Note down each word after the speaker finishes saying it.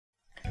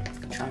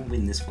try and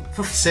win this one.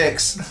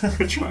 6.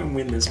 Try and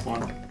win this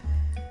one.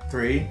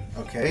 3.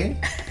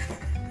 Okay.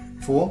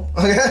 4.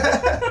 Okay.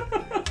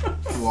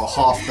 You are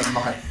half the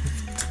might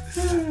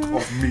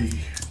of me.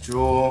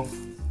 Draw.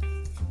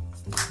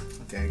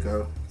 Okay,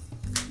 go.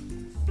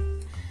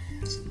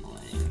 It's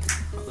annoying.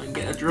 I don't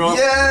get a drop.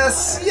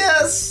 Yes!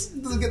 Yes!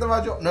 Doesn't get the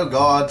right drop. No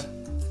guard.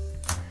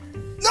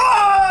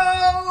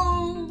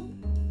 No!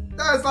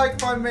 That's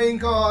like my main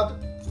card.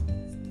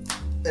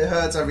 It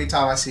hurts every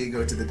time I see it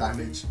go to the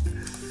damage.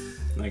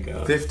 No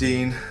god.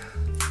 15.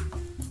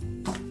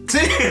 See?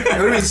 It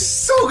would have been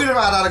so good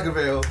about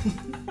Alagaville.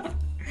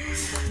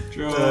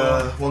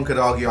 Draw. One could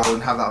argue I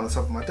wouldn't have that on the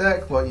top of my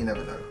deck, but you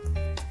never know.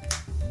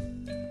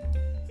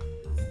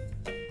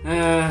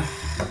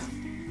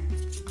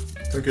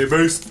 Okay,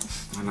 boost.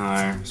 I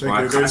know.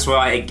 That's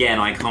why, again,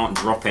 I can't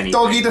drop anything.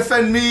 Doggy,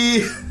 defend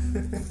me!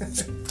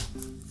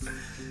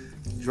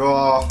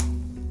 Draw.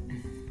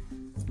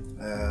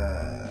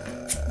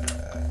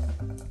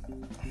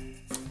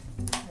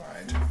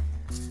 Right.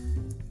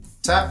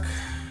 Attack.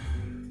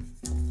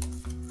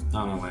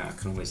 Oh no, wait, I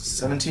can always do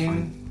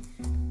 17.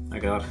 Oh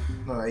god.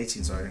 No,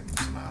 18, sorry.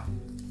 Doesn't matter.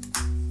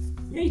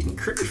 Yeah, you can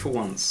crit me for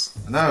once.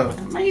 I know.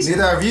 Amazing.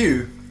 Neither have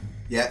you.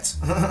 Yet.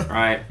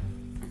 Right.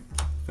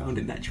 Found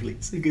it naturally.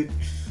 So good.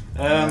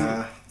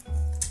 Okay.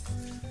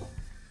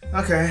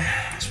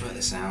 Let's work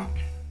this out.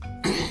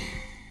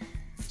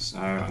 So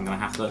I'm gonna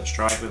have to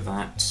strike with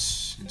that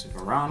into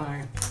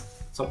Verano.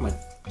 Top of my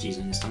G's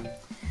in this time.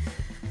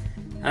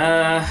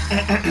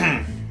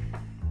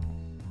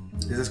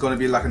 Is this going to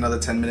be like another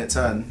 10-minute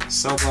turn?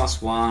 Cell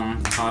Blast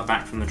 1, card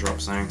back from the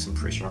drop zone, because I'm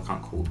pretty sure I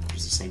can't call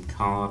use the same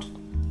card.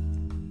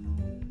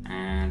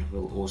 And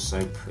we'll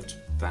also put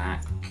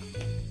back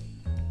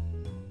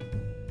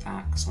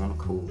that, because I want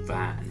to call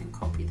that and then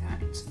copy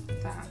that into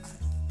that.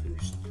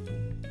 Boost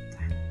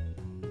that.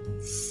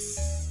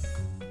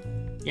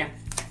 Yeah,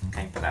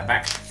 okay, put that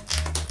back.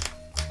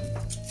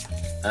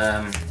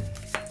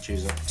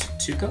 Choose up to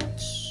 2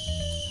 cards.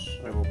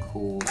 I will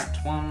call that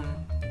one.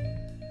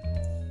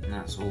 And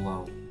that's all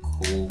I'll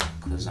call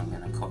because I'm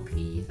going to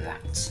copy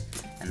that.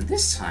 And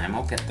this time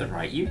I'll get the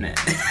right unit.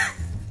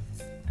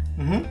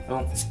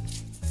 Oh,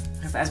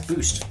 that has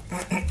boost.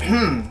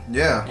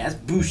 Yeah. It has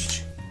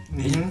boost.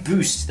 It's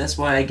boost. That's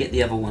why I get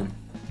the other one.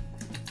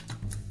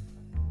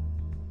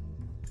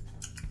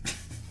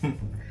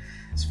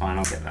 It's fine,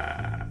 I'll get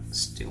that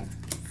still.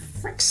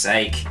 Frick's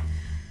sake.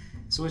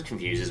 This always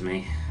confuses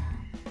me.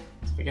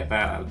 If I get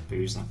that, I'll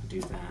boost, I can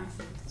do that.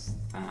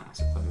 That, I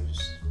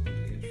suppose.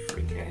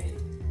 3k.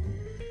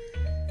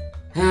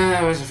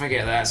 Whereas if I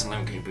get that, it's an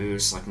 11k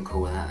boost, I can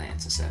call that the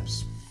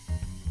intercepts.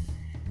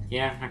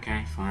 Yeah,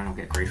 okay, fine, I'll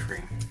get grade 3.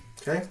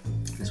 Okay.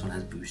 This one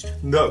has boost.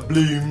 That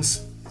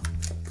blooms.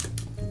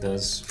 It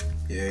does.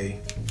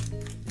 Yay.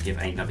 Give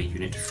another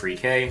unit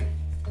 3k.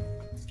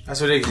 That's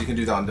ridiculous, you can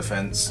do that on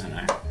defense. I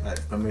know.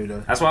 Like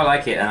Bermuda. That's why I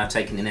like it, and I've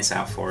taken Innis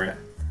out for it.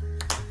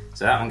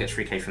 So that one gets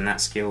 3k from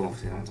that skill,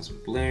 obviously that one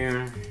doesn't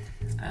bloom.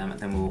 And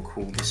then we'll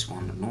call this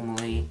one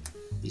normally.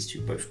 These two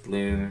both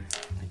bloom.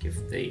 I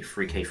give the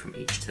 3k from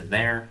each to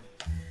there.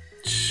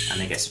 And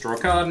they get to draw a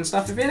card and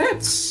stuff if it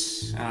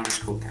hits. And I'll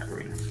just call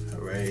Katarina.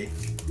 Hooray.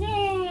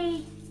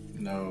 Yay!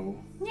 No.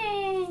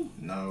 Yay!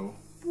 No.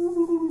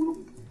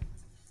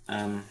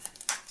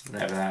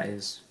 Whatever that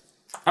is.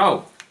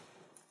 Oh!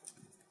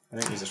 I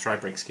don't use a stride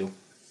break skill.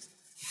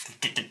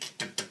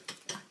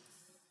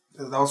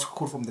 That was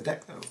called from the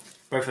deck though.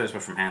 Both of those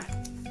were from hand.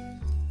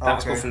 That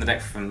was called from the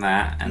deck from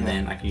that, and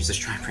then I can use the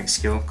stride break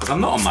skill, because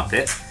I'm not a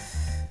Muppet.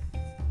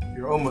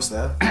 You're almost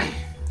there.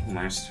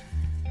 Almost.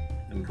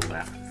 Let me call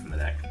that from the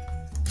deck.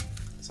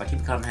 So I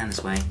keep a card in hand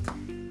this way.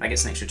 That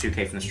gets an extra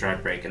 2k from the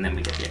stride break, and then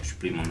we get the extra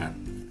bloom on that.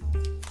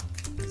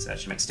 So it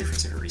actually makes a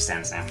difference if it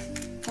restands now.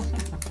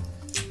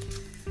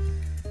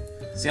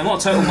 See, I'm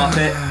not a total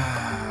Muppet.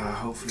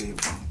 Hopefully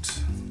it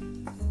won't.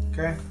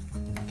 Okay.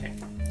 Okay.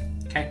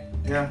 Okay.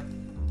 Yeah.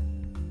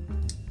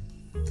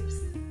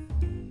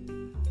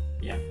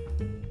 Yeah.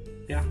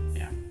 Yeah.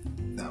 Yeah.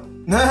 No.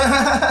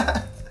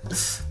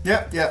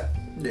 Yeah. Yeah. Yeah.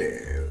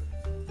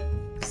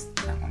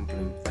 That one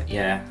blue. But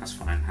yeah, that's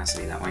fine. Has to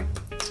be that way.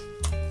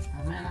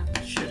 Oh man,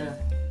 I should have.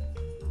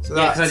 So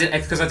yeah,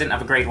 because I didn't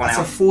have a grade 1 that's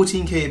out. a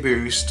 14k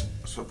boost.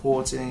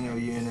 Supporting your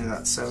unit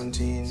at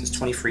 17. So it's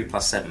 23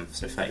 plus 7,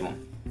 so 31.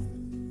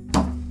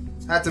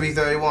 Had to be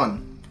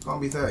 31. Can't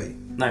be 30.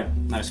 No,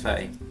 it's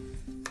 30.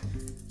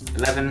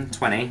 11,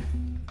 20,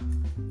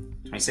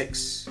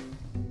 26.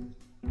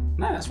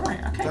 No, that's right.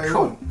 Okay, 31.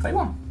 cool.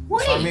 31.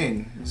 That's what I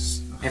mean.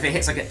 If it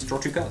hits, I get to draw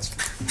 2 cards.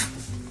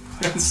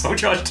 Soul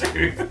Charge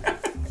 2.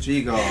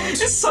 G-God.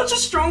 It's such a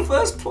strong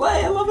first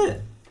play. I love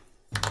it.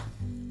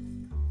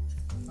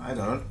 I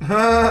don't.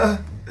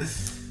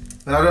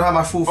 And I don't have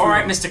my full.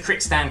 Alright, Mr.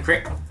 Crit Stand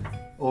Crit.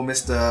 Or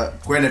Mr.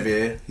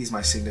 Guinevere. He's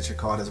my signature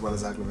card as well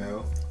as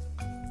Agravale.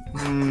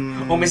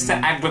 Or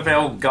Mr.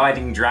 Agravale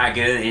Guiding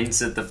Dragon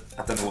into the.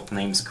 I don't know what the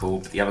name's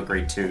called, but the other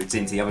grade 2. It's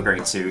into the other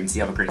grade 2, into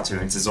the other grade 2,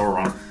 into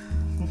Zoron.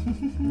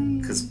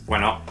 Because why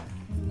not?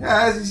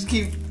 Yeah, just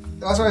keep.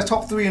 That's why it's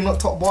top 3 and not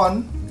top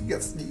 1.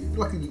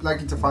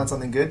 likely to find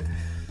something good.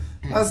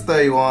 That's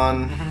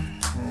 31.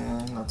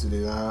 Not to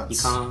do that. You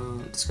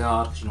can't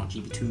discard because you're not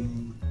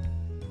GB2.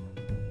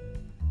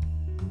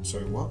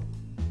 Sorry, what?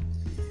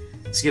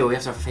 Skill, we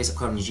have to have a face-up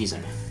card in your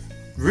G-zone.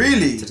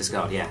 Really? To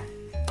discard, yeah.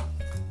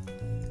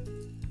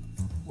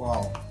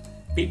 Wow.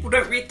 People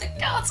don't read the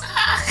cards.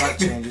 That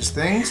changes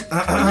things.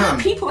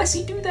 People I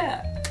see do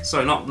that.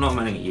 Sorry, not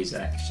moaning at you,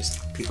 Zack. It's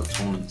just people at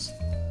tournaments.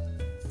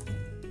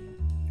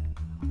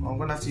 Well, I'm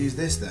gonna have to use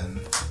this then,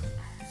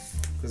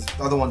 because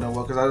the other one don't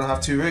work. Because I don't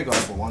have 2 rear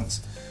guards for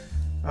once.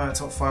 All right,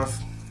 top 5.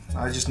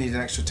 I just need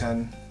an extra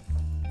 10.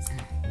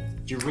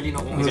 Do you really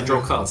not want me to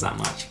draw cards that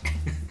much?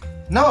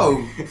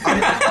 No,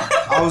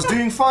 I was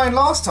doing fine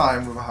last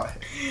time without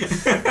it.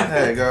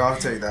 There you go. I'll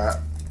take that.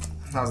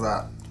 How's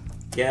that?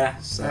 Yeah,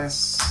 so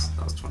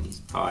that was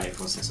 25,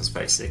 wasn't it? So that's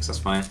 36, that's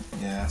fine.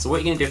 Yeah. So what are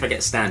you going to do if I get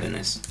a stand in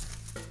this?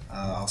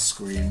 I'll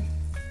scream.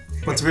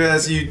 But to be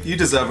honest, you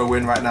deserve a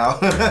win right now.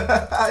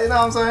 You know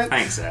what I'm saying?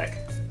 Thanks, Zack.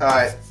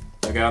 Alright.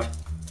 Vanguard.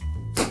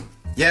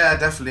 Yeah,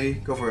 definitely.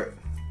 Go for it.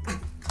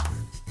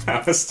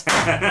 Power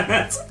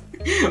stand.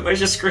 Where's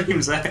your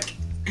scream, Zack?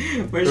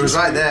 It was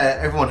right there.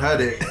 Everyone heard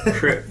it.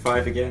 Crit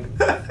 5 again.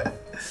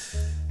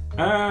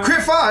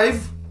 Crit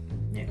 5?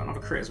 Yeah, got another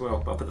crit as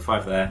well, but I'll put the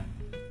 5 there.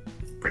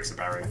 Breaks the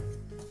barrier.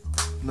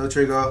 No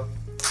trigger.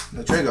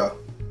 No trigger.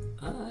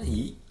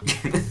 Yeet.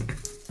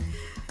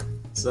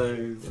 So,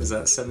 what is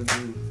that?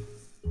 17?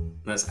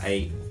 That's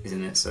 8,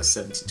 isn't it? So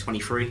 17,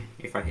 23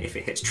 if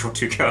it hits, draw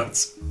 2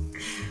 cards.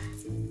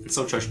 And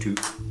soul charge 2.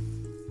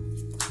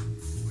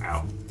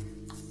 Wow.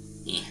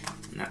 Yeah.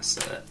 And that's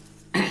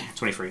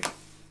 23.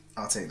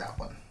 I'll take that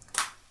one.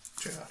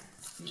 Trigger.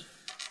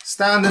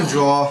 Stand and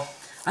draw.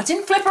 I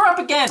didn't flip her up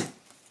again!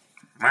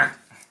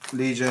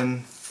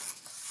 Legion.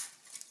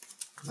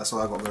 That's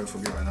all I got going for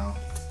me right now.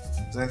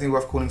 Is there anything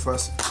worth calling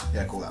first?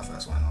 Yeah, call that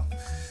first, why not?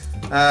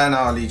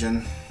 Now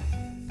Legion.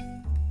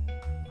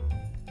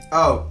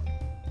 Oh.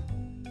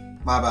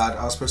 My bad,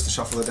 I was supposed to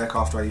shuffle the deck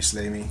after I used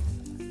Slay Me.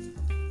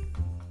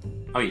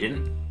 Oh, you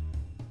didn't?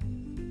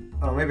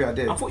 Oh, maybe I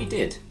did. I thought you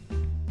did.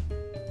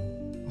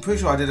 I'm pretty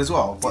sure I did as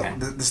well, but yeah.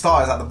 the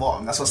star is at the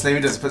bottom. That's what Slay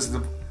Me does. It puts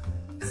the...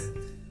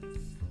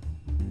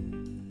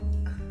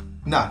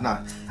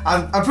 Nah.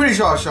 I'm pretty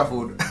sure I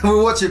shuffled.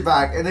 We'll watch it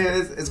back, and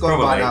it's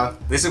gone by now.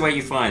 This is where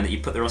you find that you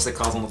put the rest of the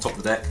cards on the top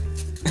of the deck.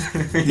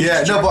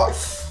 Yeah, no, but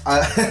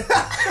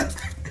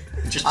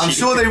I'm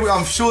sure they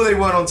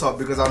weren't on top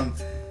because I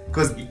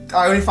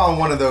only found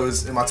one of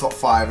those in my top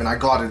 5, and I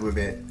guarded with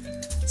it.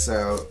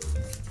 So.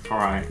 All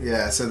right.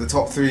 Yeah, so the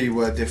top 3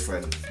 were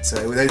different.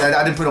 So I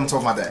didn't put them on top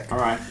of my deck. All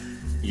right.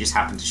 You just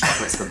happened to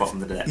shuffle it to the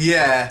bottom of the deck.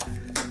 Yeah,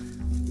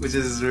 which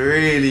is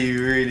really,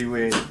 really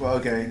weird. Well,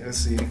 okay, let's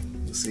see.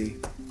 We'll see.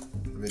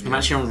 I'm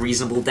actually on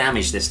reasonable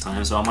damage this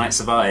time, so I might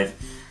survive.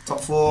 Top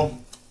 4.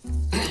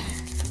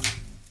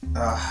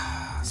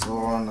 So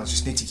on. I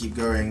just need to keep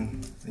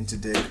going. I need to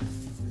dig.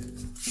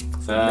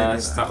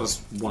 First, that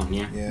was 1,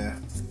 yeah? Yeah,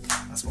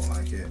 that's more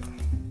like it.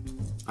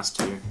 That's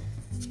 2.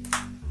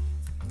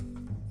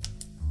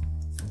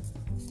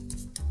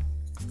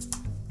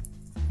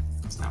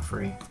 It's now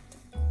 3.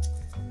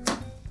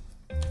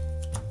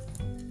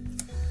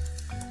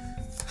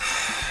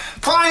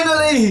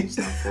 Finally!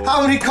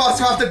 How many cards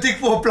do I have to dig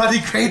for a bloody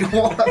grade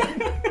 1?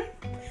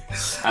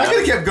 I could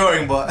have kept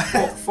going, but...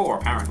 4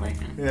 apparently.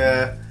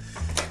 Yeah.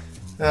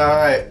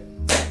 Alright.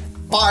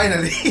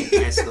 Finally!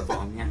 It's at the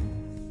bottom, yeah?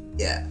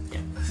 Yeah.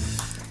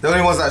 The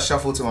only ones that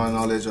shuffle to my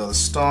knowledge are the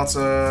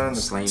starter,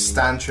 the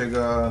stand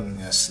trigger, and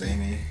yeah, Slay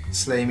Me.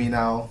 Slay Me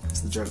now,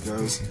 as the joke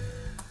goes.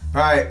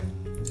 Right.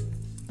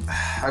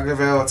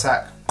 Agravale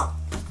attack.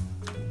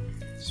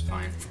 It's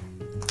fine.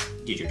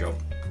 Did your job.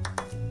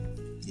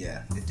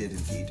 Yeah, it did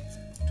indeed.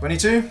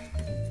 22.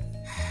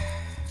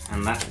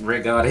 And that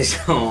regard is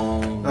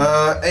on.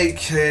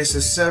 8k, so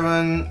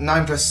 7.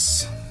 9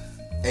 plus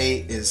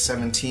 8 is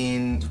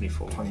 17.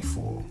 24.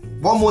 24.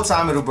 One more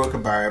time it'll break a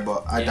barrier,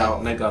 but I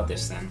doubt. No guard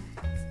this then.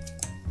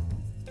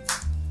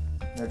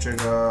 No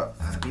trigger,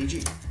 and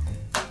BG.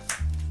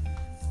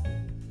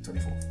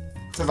 24.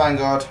 So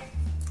Vanguard.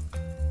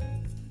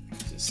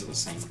 It's still the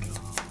same guard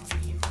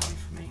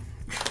for me.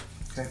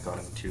 Okay.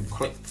 Guarding 2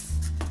 click.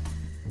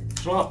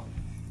 Swap.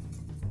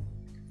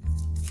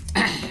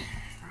 Right.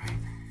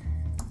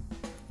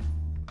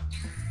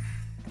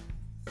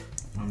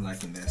 I'm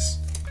liking this.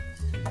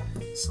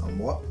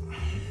 Somewhat.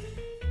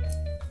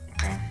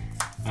 Okay.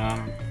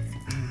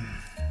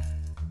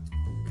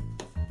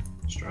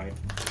 Stride.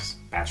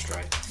 Bad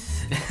stride.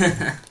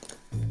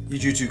 You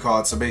drew 2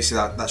 cards, so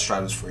basically that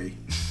stride was free.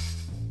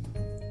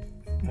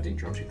 I didn't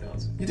draw 2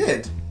 cards. You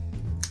did?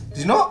 Did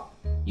you not?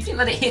 You didn't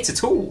let it hit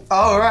at all.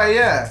 Oh, right,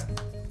 yeah.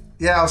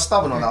 Yeah, I was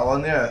stubborn on that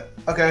one, yeah.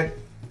 Okay.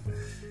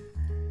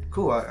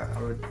 Cool, I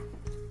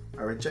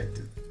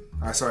rejected.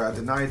 Sorry, I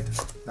denied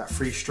that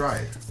free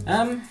stride.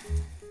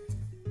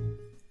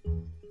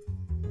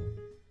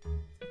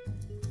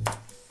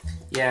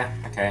 Yeah,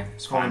 okay.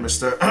 It's Come on, fine.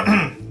 mister.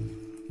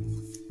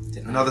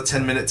 Another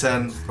 10-minute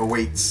turn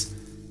awaits.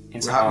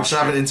 We should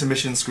have an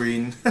intermission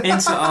screen.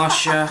 Into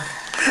Ahsha.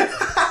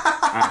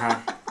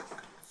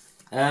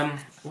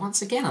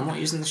 Once again, I'm not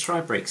using the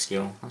stride break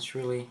skill. That's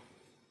really...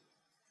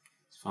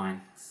 It's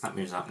fine. That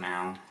moves up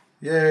now.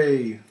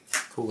 Yay!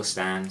 Call the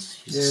stand.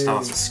 Use the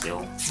starter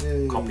skill.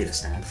 Yay. Copy the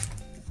stand.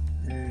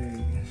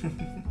 Yay.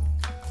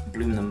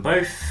 Bloom them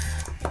both.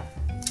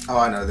 Oh,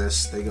 I know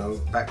this. They go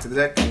back to the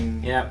deck.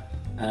 And... Yep.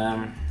 So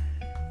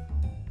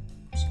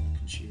you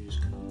can choose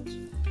cards.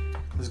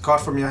 There's a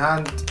card from your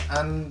hand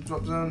and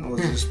drop zone, or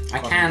is it just I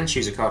can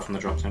choose a card from the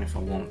drop zone if I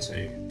want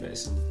to, but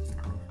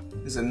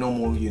it's a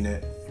normal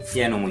unit.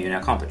 yeah, normal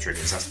unit. I can't put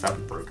triggers. That'd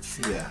be broke.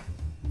 Yeah.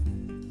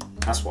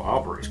 That's what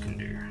Arborist can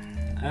do.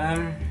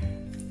 I'm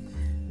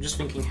just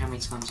thinking how many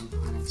times I'm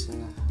planning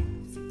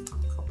to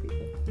copy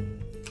it.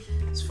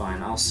 It's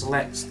fine. I'll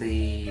select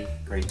the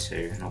grade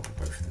 2 and I'll put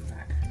both of them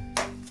back.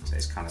 So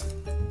it's kind of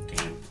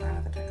game plan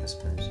of the deck, I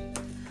suppose.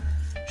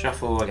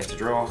 Shuffle. I get to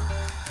draw.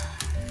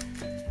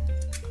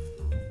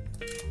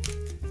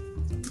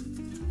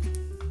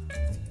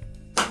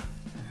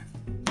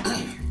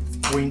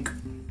 Wink.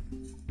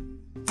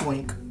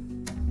 Wink.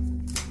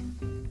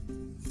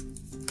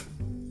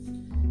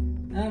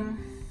 I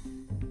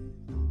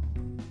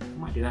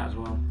might do that as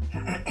well.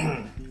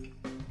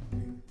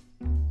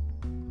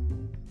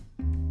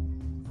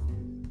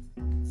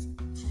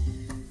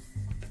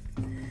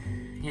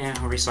 Yeah,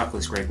 I'll recycle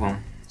this grade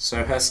 1.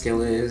 So her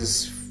skill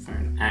is, for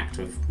an act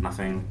of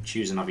nothing,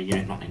 choose another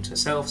unit not named to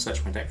herself,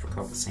 search my deck for a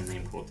card with the same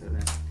name brought to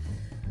there.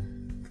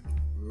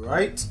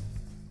 Right.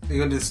 You're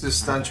gonna do this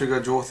stand trigger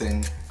draw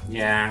thing.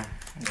 Yeah.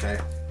 Okay.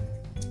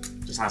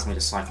 Just allows me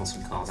to cycle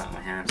some cards out of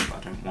my hand that I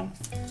don't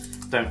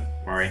want. Don't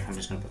worry, I'm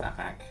just gonna put that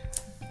back.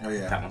 Oh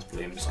yeah. That one's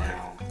blooms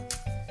now.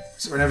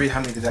 So whenever you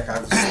hand me the deck, I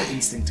have this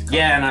instinct to come.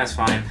 Yeah, no, it's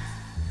fine.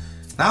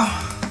 Now?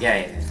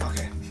 Yeah.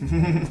 Okay.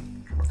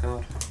 Draw a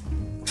card. For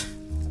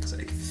fuck's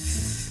sake.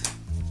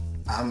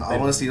 I'm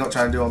honestly not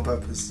trying to do it on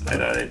purpose. I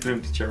know, they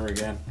bloomed each other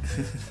again.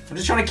 I'm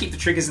just trying to keep the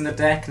triggers in the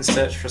deck and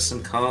search for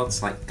some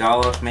cards, like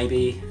Guard,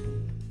 maybe.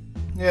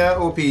 Yeah,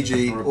 or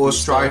PG, or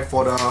Stride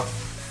Fodder.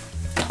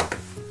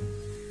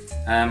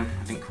 I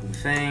think cool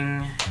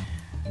thing.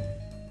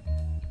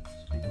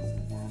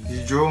 Did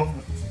you draw?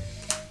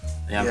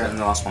 Yeah, I'm putting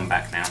the last one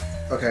back now.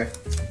 Okay.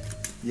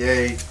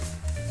 Yay.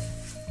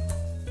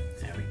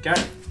 There we go.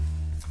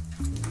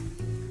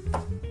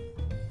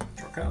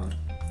 Draw a card.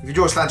 If you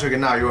draw a stand trigger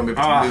now, you won't be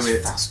able to do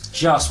it. That's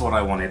just what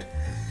I wanted.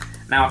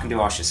 Now I can do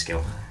Ahsha's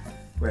skill.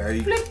 Wait, are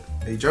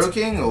you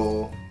joking,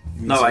 or?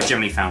 No, I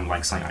generally found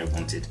like something I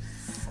wanted.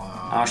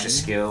 Fine. Ahsha's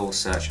skill,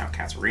 search out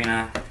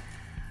Katarina.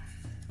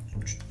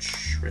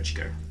 Where'd she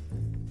go?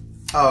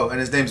 Oh, and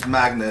his name's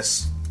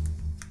Magnus.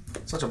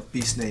 Such a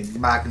beast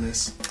name,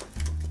 Magnus.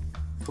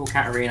 Full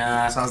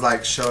Katarina. Sounds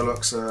like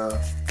Sherlock's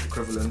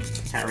equivalent.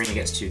 Katarina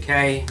gets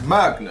 2k.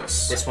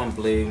 Magnus. This one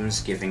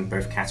blooms, giving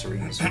both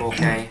Katarinas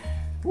 4k.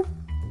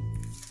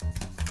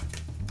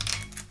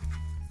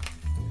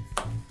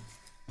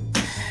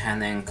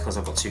 And then, because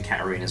I've got 2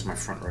 Katarinas, my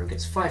front row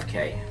gets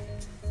 5k.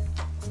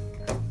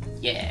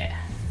 Yeah.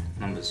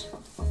 Numbers.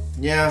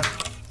 Yeah.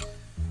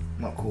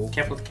 Not cool.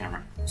 Careful with the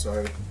camera.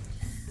 Sorry.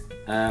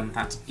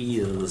 That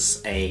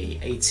is a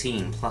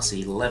 18 plus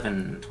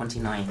 11,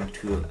 29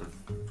 to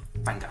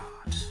Vanguard.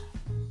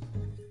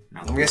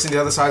 Now I'm guessing the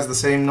other side's the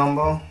same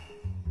number?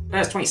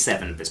 That's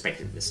 27, but it's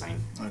basically the same.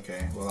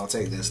 Okay, well I'll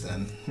take this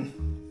then.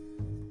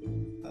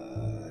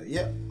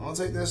 Yeah, I'll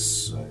take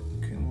this. I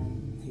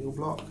can heal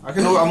block.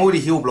 I'm already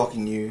heal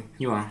blocking you.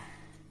 You are.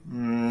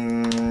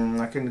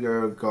 I can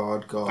go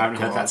guard. I haven't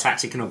heard that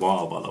tactic in a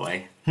while, by the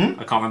way. I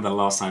can't remember the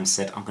last time I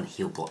said I'm going to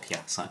heal block.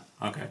 Yeah, so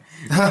okay.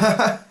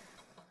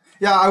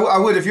 Yeah, I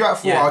would. If you're at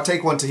 4, Yeah. I'll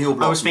take one to heal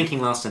block. I was thinking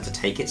last time to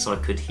take it so I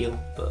could heal,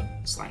 but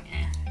it's like,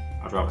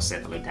 I'd rather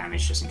set the low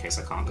damage just in case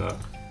I can't go.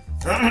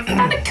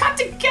 And a cut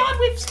to guard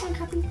with something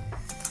happy.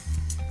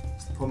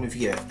 The problem if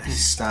you get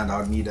stand,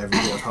 I'd need every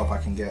bit of help I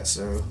can get.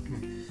 So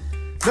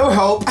no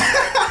help.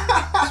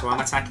 So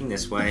I'm attacking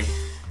this way.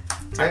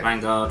 Attack Okay.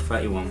 Vanguard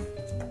 31.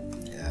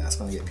 Yeah, that's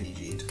gonna get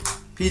PG'd.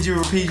 PG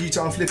or PG to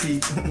unflippy.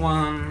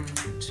 1,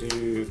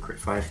 2, crit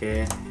 5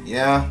 here.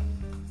 Yeah.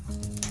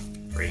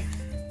 3.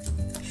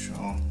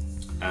 Sure.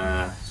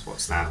 So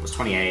what's that? It was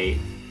 28.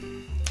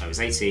 It was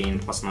 18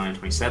 plus 9,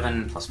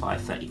 27 plus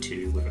 5,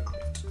 32 with a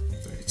crit.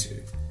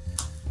 32.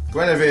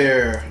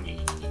 Guinevere.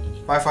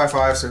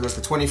 555, so it goes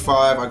to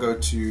 25. I go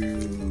to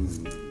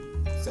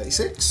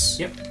 36.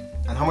 Yep,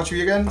 And how much are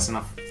you again? that's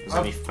enough. It was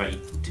only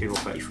 32 or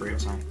 33 or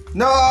something.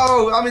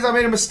 No, that means I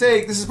made a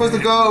mistake. This is supposed to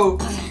go.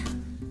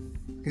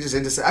 I can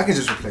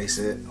just replace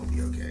it. I'll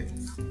be okay.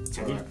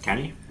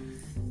 Can you?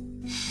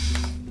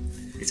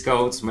 It's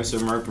golds. Most of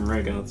them are open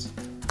rare guards.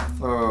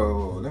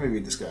 Oh, let me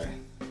read this guy.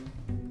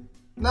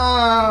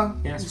 Nah,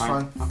 Yeah, it's he's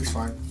fine. fine. He's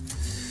fine.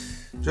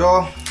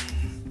 Jaw.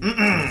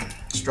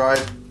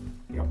 Stride.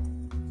 Yep.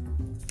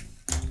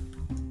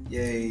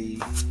 Yay.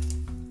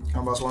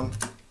 Canvas 1.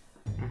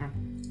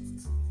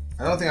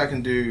 I don't think I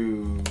can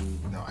do.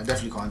 No, I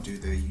definitely can't do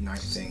the unite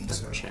thing.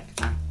 So Check.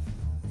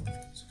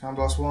 So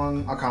Canvas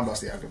 1. I'll Canvas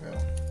the Agravale.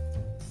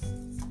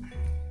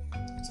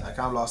 So I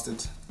Can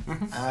Blasted.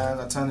 And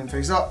I turn him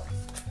face up.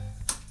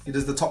 He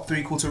does the top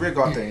 3 call to rear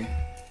guard thing.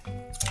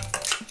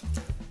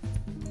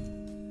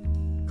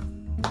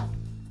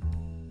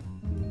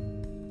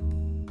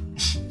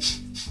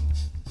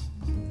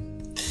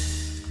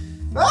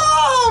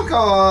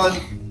 Come on.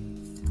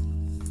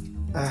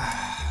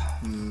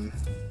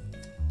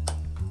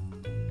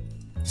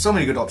 So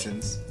many good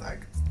options.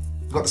 Like,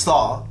 we've got the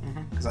star,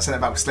 because I sent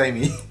it back with Slay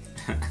Me.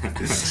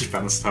 You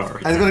found the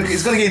star. And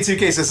it's gonna get in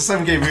 2K, so it's a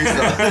 7K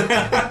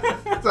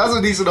booster. So that's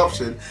a decent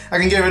option. I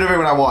can get rid of it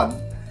when I want.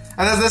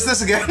 And there's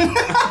this again.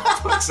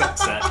 What's that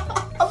set?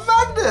 A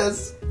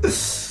madness.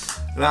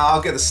 Now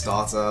I'll get the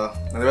starter,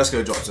 and the rest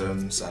go drop to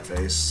him. Sad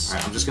face.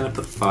 Alright, I'm just gonna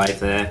put 5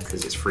 there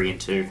because it's 3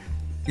 and 2.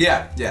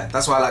 Yeah,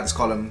 that's why I like this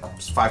column.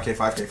 It's 5K,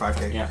 5K,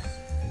 5K. Yeah,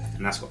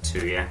 and that's got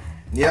 2. Yeah.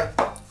 Yep.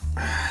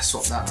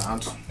 Swap that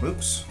around.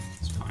 Oops.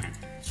 It's fine.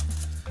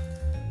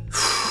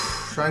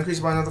 Try and increase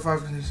by another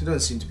 5. He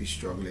doesn't seem to be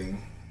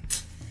struggling.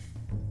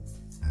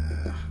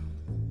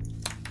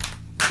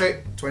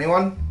 Okay,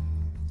 21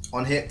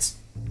 on hit.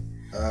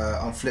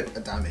 On flip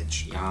a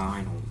damage. Yeah,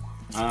 I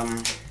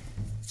know.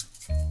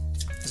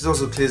 This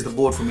also clears the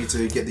board for me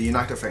to get the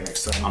Unite effect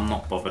next turn. I'm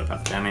not bothered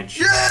about the damage.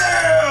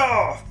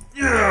 Yeah!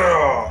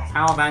 Yeah!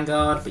 Power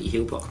Vanguard, but you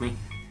heal block me.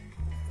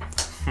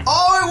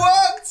 Oh, it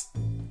worked!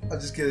 I'm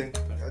just kidding.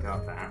 I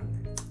got that.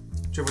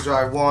 Triple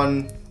drive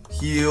 1,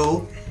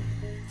 heal,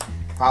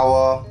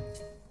 power,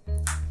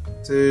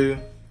 2,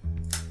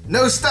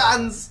 no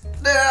stands!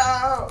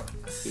 No!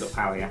 You got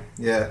power, yeah?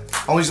 Yeah.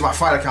 I'm using my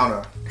fighter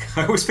counter.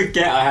 I always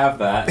forget I have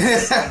that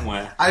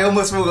somewhere. I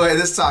almost forgot it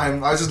this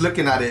time. I was just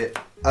looking at it.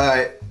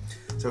 Alright.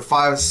 So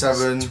 5,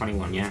 7.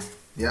 21, yeah?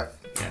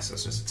 Yep. Yeah, so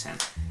it's just a 10.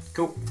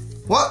 Cool.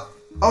 What?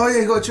 Oh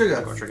yeah, you got a trigger.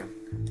 I got a trigger.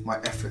 My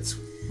efforts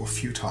were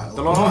futile.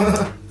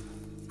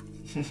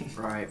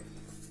 Right.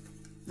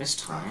 This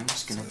time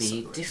it's going to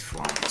be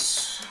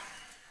different.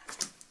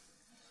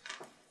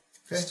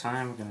 This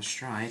time we're going to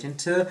stride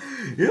into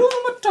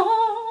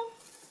Ilmatar.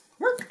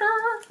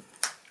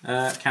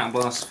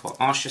 Counterblast for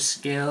Ahsha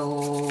skill?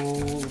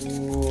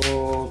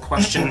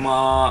 Question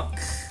mark.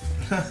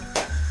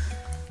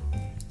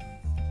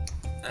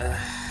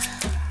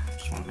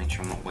 Just want to make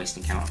sure I'm not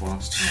wasting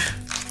counterblast.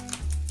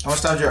 How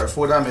much damage you at?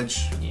 4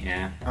 damage.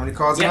 Yeah. How many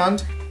cards in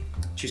hand?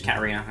 Choose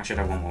Katarina. I should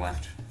have 1 more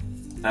left.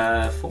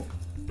 4.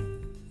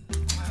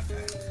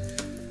 Okay.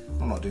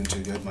 I'm not doing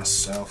too good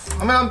myself.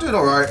 I mean, I'm doing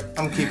alright.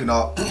 I'm keeping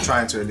up. I'm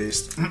trying to at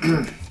least.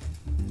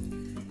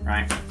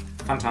 Right.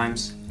 Fun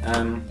times.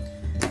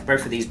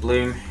 Both of these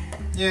bloom.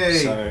 Yay!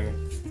 So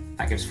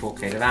that gives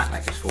 4K to that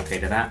gives 4K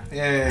to that.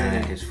 Yay!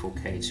 And it gives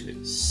 4K to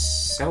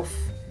itself.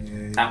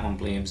 Yay. That one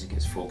blooms and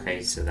gives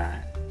 4K to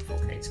that,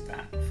 4K to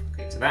that,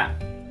 4K to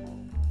that.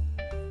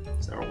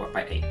 So they're all up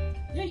by 8.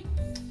 Yay!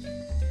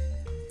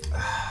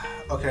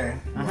 Okay,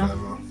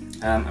 whatever.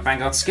 A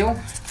Vanguard skill,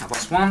 at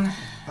 +1.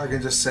 I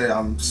can just say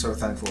I'm so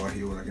thankful I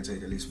healed. I can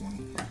take at least one.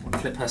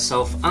 Flip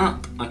herself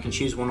up. I can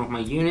choose one of my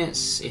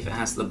units if it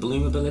has the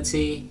bloom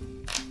ability.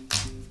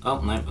 Oh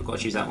no, I've got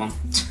to choose that one.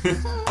 If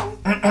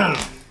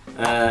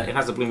it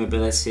has the bloom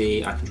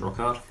ability, I can draw a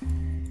card.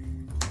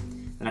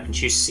 Then I can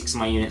choose 6 of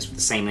my units with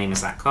the same name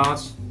as that card.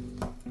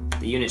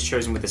 The units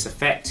chosen with this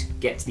effect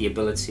get the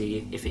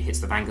ability, if it hits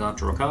the Vanguard,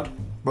 draw a card.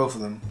 Both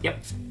of them?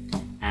 Yep.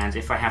 And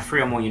if I have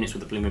 3 or more units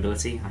with the bloom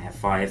ability, I have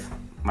 5,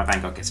 my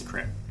Vanguard gets a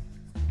crit.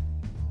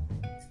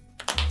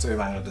 So your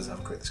Vanguard does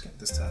have a crit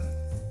this turn?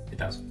 It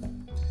does.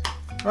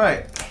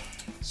 Right.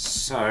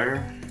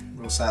 So...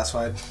 Real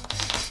satisfied.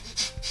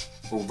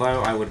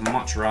 Although I would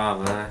much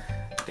rather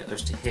get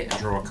those to hit and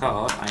draw a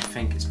card, I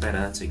think it's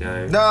better to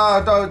go...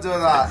 No, don't do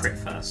that! Crit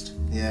first.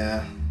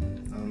 Yeah.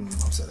 I'm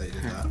upset that you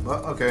did that.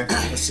 But okay,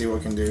 let's see what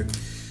we can do.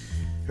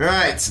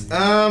 Right,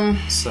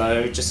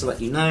 So, just to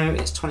let you know,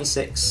 it's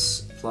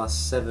 26 plus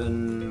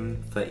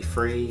 7,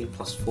 33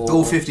 plus 4.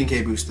 all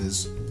 15k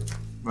boosters,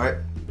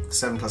 right?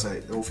 7 plus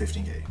 8, they're all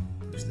 15k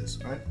boosters,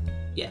 right?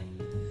 Yeah.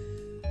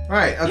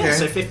 Right, okay. Yeah,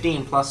 so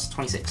 15 plus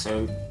 26,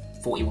 so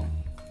 41.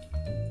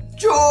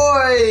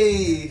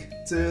 Joy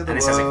to the And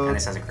this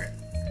has a crit.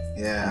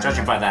 Yeah. And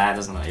judging by that,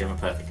 doesn't look like you have a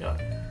perfect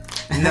card.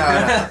 No,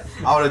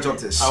 I would have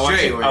dropped it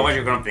straight away. I was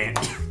going to be.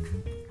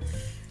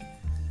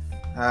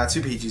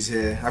 2 PGs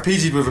here. I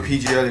PG'd with a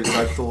PG earlier because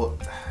I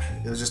thought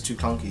it was just too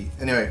clunky.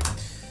 Anyway.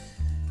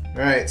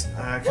 Right.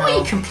 What are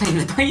you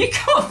complaining about? You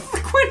can't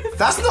frequent.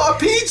 That's not a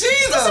PG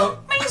though!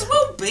 May as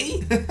well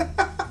be.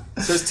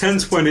 So it's 10,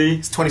 20.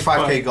 It's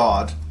 25k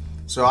guard.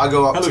 So I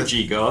go up Hello, to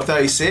G guard.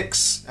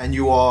 36 and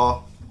you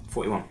are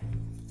 41.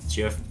 So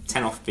you have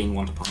 10 off being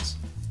 1 to pass.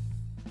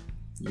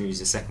 You use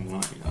the second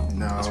one, aren't you?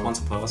 No. That's 1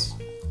 to pass.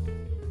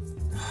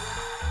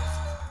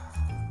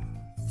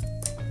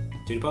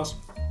 2 to pass.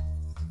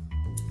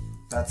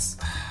 That's...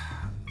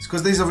 It's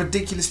because these are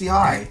ridiculously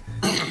high.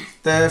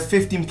 They're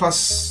 15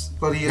 plus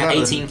bloody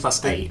 11. 18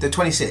 plus 8. They're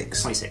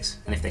 26. 26.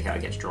 And if they hit, I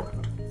get to draw a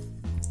card.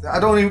 I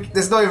don't even...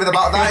 There's not even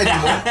about that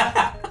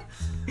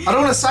anymore. I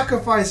don't want to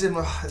sacrifice him.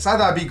 It's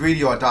either I be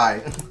greedy or I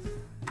die.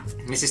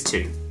 This is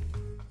 2.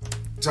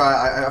 So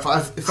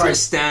if Crit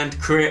stand,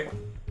 crit.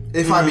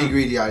 If I be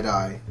greedy, I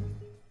die.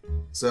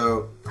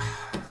 So...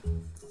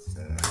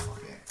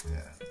 fuck it.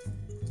 Yeah.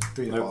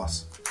 3 to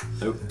pass.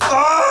 Nope.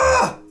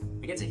 Ah!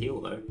 I get to heal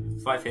though.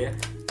 5 here.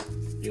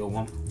 Heal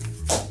 1.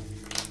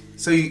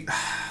 So you...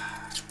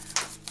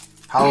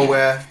 Power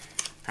where?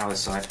 Power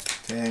side.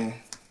 Okay.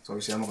 So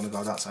obviously I'm not going to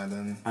guard that side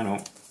then. I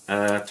know.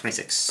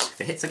 26.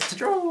 If it hits, I get to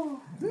draw.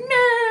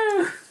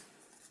 No!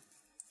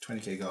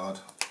 20k guard.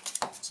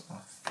 So,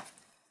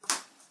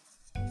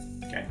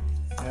 okay.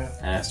 yeah.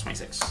 That's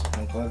 26.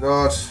 I'm going to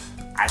guard.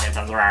 I get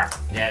to draw.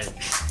 Yeah.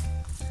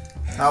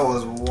 That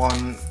was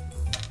one.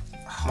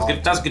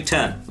 That was a good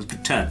turn. It was a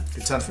good turn.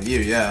 Good turn for you,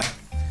 yeah.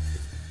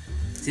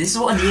 See, this is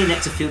what a Neo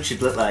Nectar field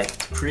should look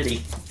like.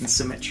 Pretty and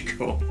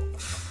symmetrical.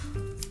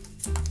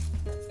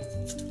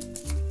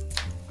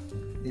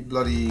 Need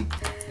bloody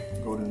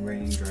golden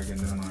rain dragon,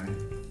 don't I?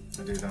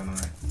 I do, don't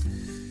I?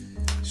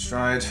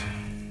 Stride.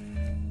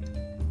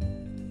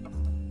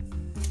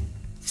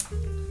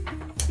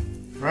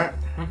 Right.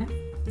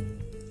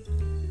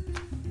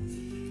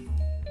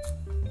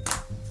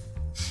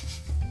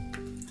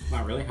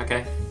 Not really?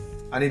 Okay.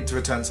 I need to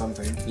return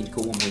something. You need to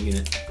call one more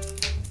unit.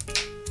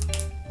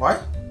 Why?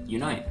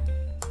 Unite.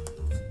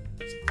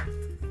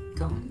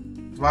 Go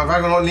on. Is my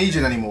Vanguard not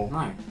Legion anymore?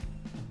 No.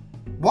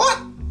 What?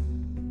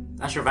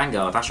 That's your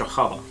Vanguard, that's your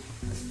hover.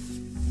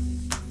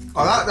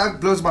 Oh, that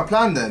blows my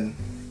plan then.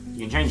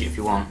 You can change it if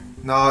you want.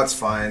 No, it's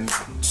fine.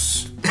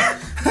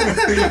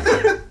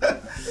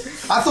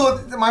 I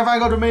thought my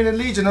Vanguard remained in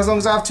Legion as long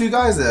as I have 2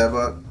 guys there,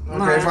 but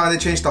okay, fine, they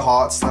changed the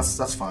hearts,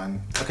 that's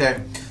fine.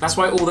 Okay. That's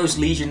why all those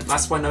Legion,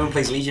 that's why no one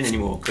plays Legion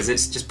anymore, because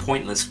it's just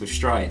pointless with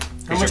Stride.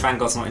 Because your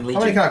Vanguard's not in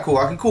Legion. How many can I call?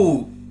 I can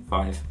call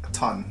 5. a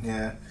ton,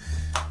 yeah.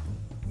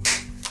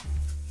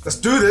 Let's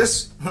do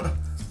this!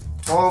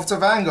 12 to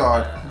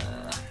Vanguard.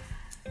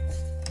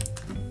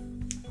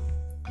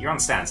 You run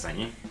stance, don't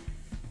you?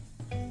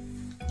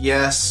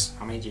 Yes.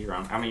 How many do you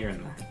run? How many are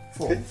in there?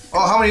 4.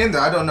 Oh, how many in there?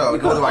 I don't know.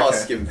 Nor do I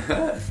care. Him.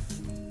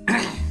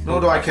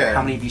 Nor do I care.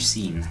 How many have you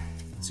seen?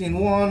 Seen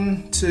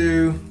 1,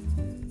 2,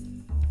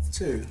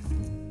 2.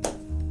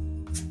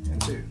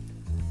 And 2.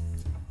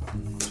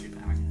 Not too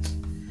bad, I guess.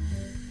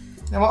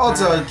 Yeah, my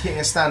odds of hitting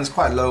a stand is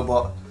quite low,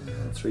 but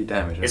 3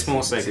 damage. It's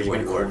more so because you're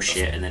going to call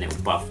shit and then it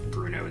will buff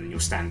Bruno and then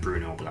you'll stand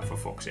Bruno but for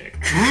fuck's sake.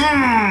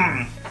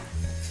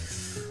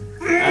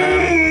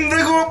 They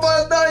go up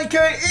by 9k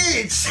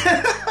each!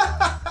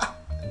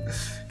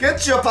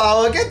 Get your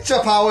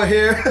power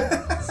here!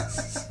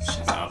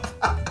 Shut up.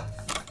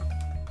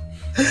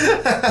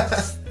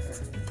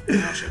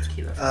 I'll show it to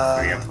Kilo.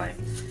 Play.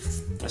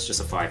 That's just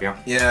a 5, yeah?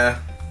 Yeah.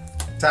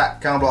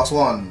 Attack, counter blast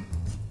 1.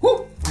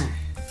 Whoop!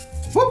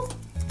 Whoop!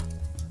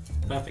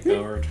 Perfect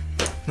guard.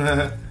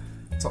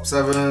 Top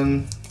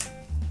 7.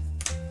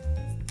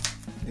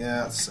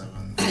 Yeah, that's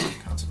 7.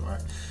 Counter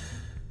right.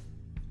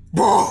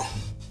 Whoa!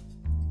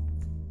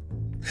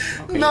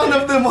 Okay, None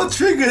of them are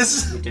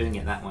triggers! You're doing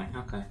it that way,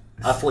 okay.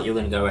 I thought you were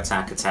going to go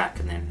attack,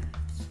 and then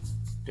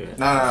do it.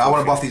 No, I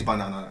want to buff these by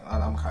now. No,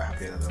 I'm quite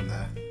happy that I'm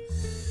there.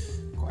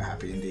 Quite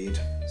happy indeed.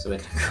 So they're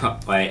going to go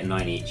up by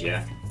 9 each,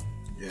 yeah?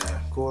 Yeah,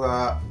 call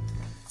that.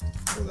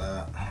 Call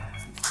that.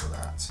 Call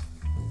that.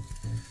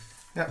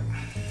 Yep.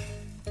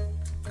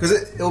 Because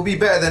it'll be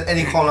better than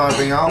any column I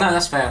bring out. No,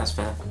 that's fair, that's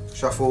fair.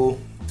 Shuffle.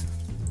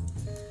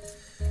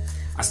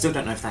 I still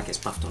don't know if that gets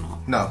buffed or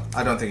not. No,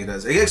 I don't think it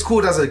does. It gets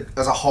called as a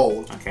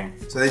whole. Okay.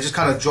 So they just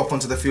kind of drop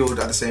onto the field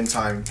at the same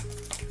time.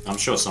 I'm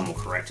sure someone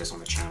will correct us on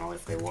the channel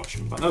if they watch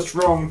them, but that's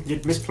wrong, you're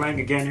misplaying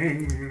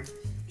again.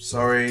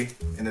 Sorry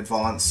in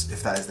advance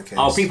if that is the case.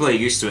 Oh, people are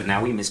used to it now,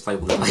 we misplay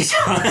all the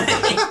time.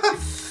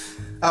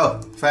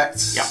 Oh,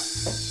 facts.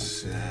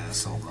 Yep. Yeah,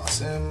 Soul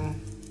Blast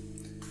him.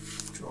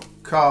 Draw a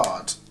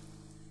card.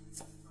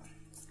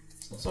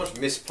 It's not so much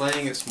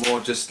misplaying, it's more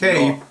just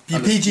Okay, you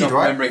PG'd, not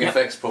right? remembering Yep.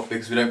 effects properly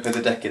because we don't play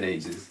the deck in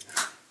ages.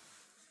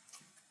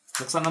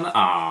 Looks like none of...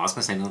 I was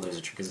going to say none of those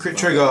are triggers. Crit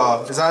as well.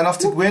 trigger. Is that enough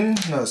to win?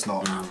 No, it's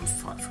not. No,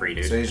 I'm 3,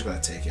 dude. So you're just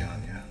going to take it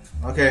on, yeah.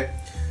 Okay.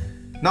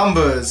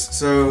 Numbers.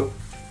 So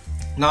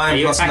 9 Are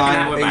you plus attacking 9,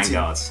 that with 18.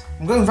 Vanguards?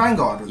 I'm going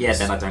Vanguard with Yeah, this.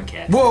 then I don't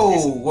care. Whoa,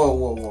 whoa,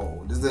 whoa,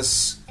 whoa. Does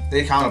this...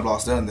 They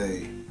counterblast, don't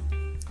they?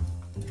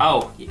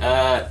 Oh,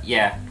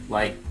 yeah,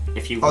 like,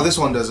 if you... Oh, this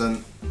one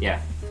doesn't.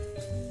 Yeah.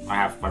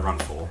 I run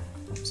 4,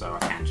 so I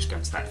can just go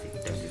into that if you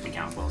don't give me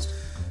counterblast.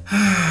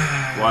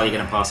 Why are you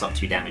going to pass up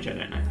 2 damage? I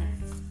don't know.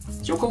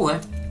 It's your call, though.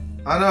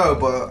 I know,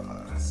 but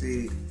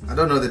see, I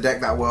don't know the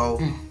deck that well.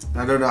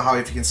 I don't know how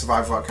if you can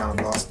survive without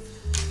counterblast.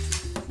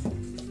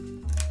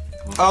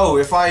 Oh,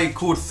 if I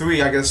called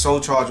 3, I get a soul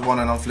charge 1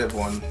 and unflip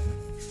 1.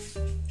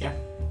 Yeah.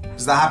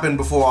 Does that happen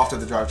before or after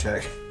the drive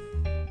check?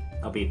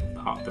 I'll be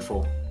up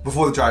before.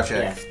 Before the drive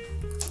check. Yeah.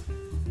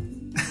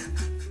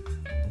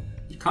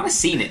 You've kind of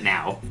seen it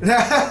now. No.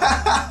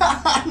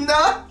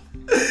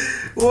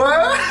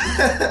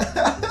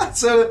 What?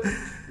 So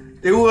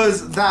it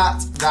was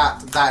that.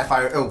 If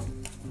I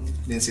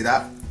didn't see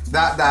that.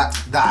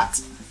 That.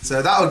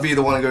 So that would be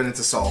the one going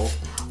into soul.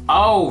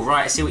 Oh,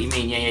 right. I see what you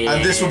mean. Yeah.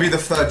 And this will be the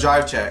 3rd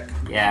drive check.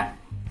 Yeah.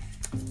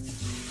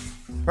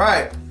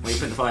 Right. Where you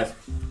put the 5?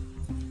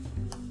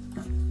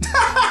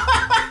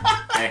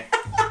 Okay.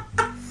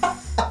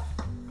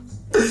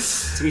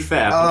 To be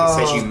fair, I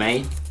think it says you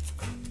may.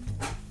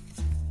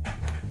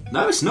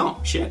 No, it's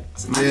not. Shit.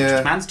 It's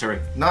mandatory.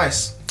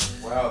 Nice.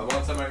 Wow, the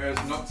one time I goes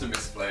not to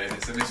misplay and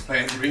it's a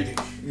misplay in reading.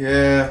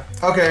 Yeah.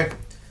 Okay.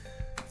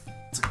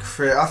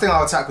 I think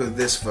I'll attack with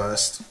this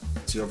first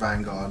to your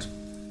Vanguard.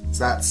 So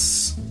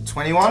that's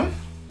 21.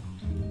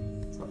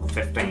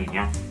 15,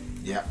 yeah.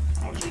 Yeah.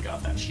 I'll just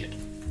guard that shit.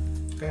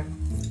 Okay.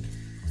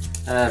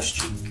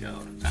 Just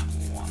guard that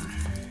one.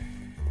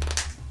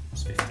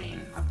 It's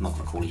 15. I'm not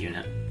gonna call a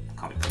unit. I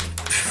can't be bothered.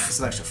 It's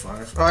an extra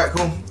 5. All right,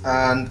 cool.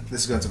 And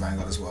this is going to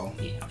Vanguard as well.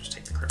 Yeah, I'll just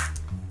take the crit.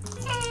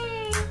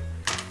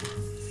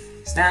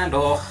 Stand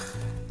off.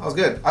 That was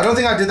good. I don't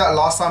think I did that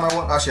last time I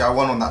won. Actually, I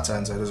won on that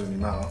turn, so it doesn't really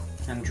matter.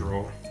 And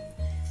draw.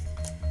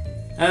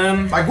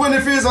 My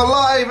Guinevere's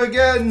alive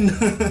again!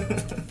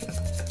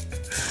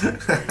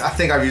 I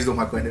think I've used all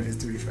my Guineveres,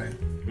 to be fair.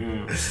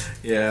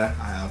 Yeah,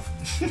 I have.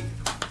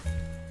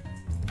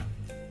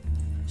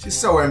 She's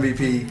so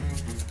MVP.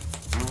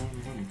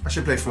 I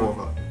should play 4 of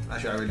her.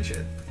 Actually, I really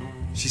should.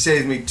 She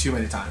saves me too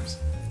many times.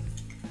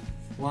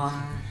 1.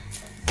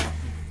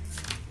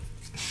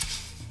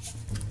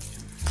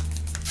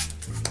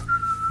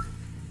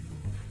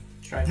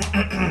 Straight.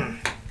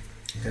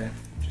 Okay.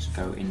 Just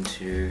go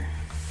into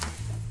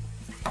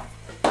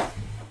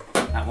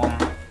that one.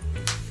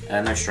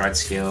 No stride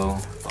skill,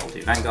 but I'll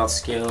do Vanguard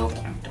skill,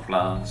 Counter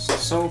Blast,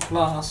 Soul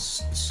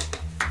Blast.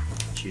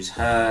 Choose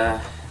her.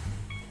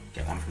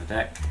 Get one from the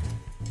deck.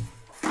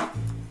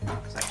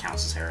 Because that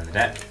counts as her in the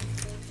deck.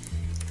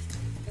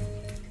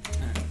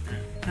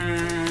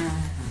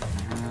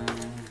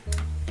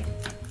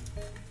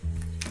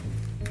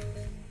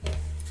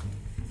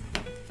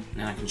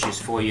 Now I can choose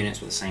 4 units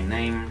with the same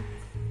name,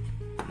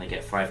 and they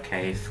get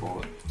 5k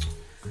for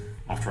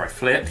after I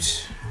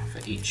flipped for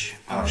each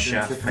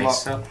Ahsha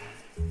face up.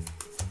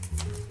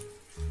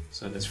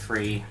 So there's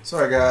 3.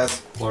 Sorry,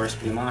 guys. Glorious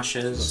Blue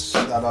Marshes.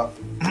 Set that up.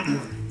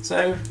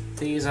 So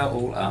these are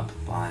all up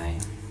by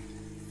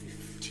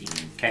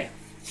 15k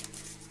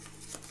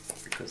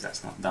because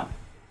that's not done.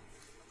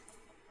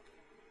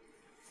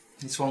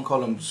 This one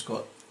column's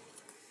got.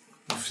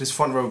 This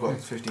front row got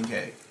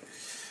 15k.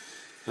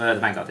 The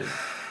Vanguard didn't.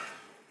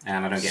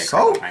 And I don't get a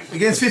so Vanguard.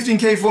 against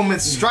 15k from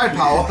its stride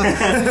power.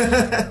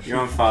 You're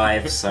on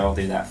 5, so I'll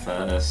do that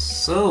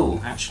first. So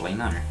actually,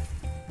 no.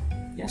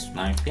 Yes,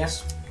 no,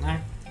 yes, no.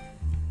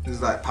 This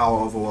is like power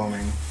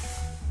overwhelming.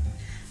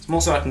 It's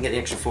more so I can get the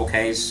extra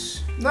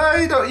 4Ks. No,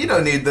 you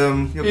don't need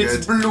them. You're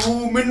It's good.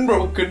 bloomin'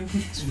 broken.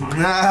 It's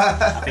fine.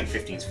 I think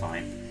 15's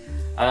fine.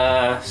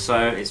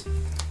 So it's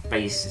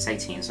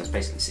 18, so it's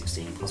basically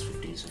 16 plus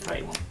 15, so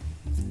 31.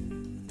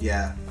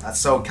 Yeah, that's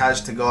so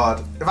cash to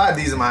God. If I had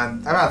these in my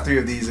hand, if I had 3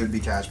 of these, it'd be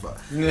cash, but.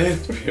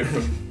 It's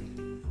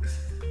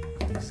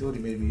already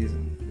made me use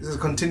them. This is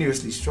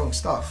continuously strong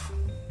stuff.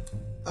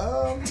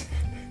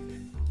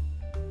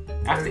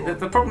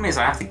 The problem is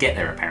I have to get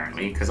there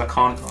apparently because I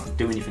can't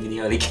do anything in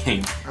the early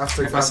game.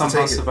 If I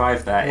somehow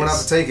survive that, I'm gonna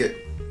have to take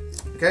it.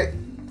 Okay.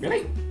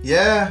 Really?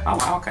 Yeah. Oh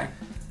wow, okay.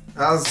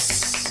 I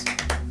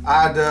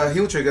had a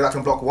heal trigger that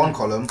can block 1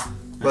 column,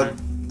 but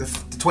the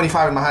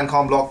 25 in my hand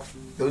can't block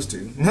those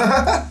 2.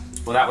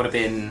 Well, that would have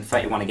been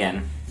 31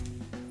 again.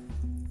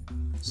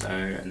 So,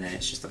 and then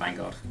it's just the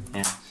Vanguard.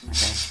 Yeah.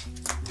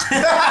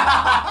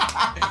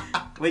 Okay.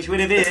 Which would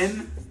have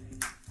been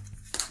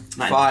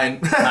 9. Fine.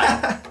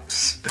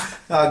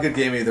 9. Good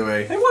game either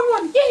way. I won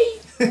 1!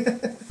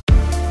 Yay!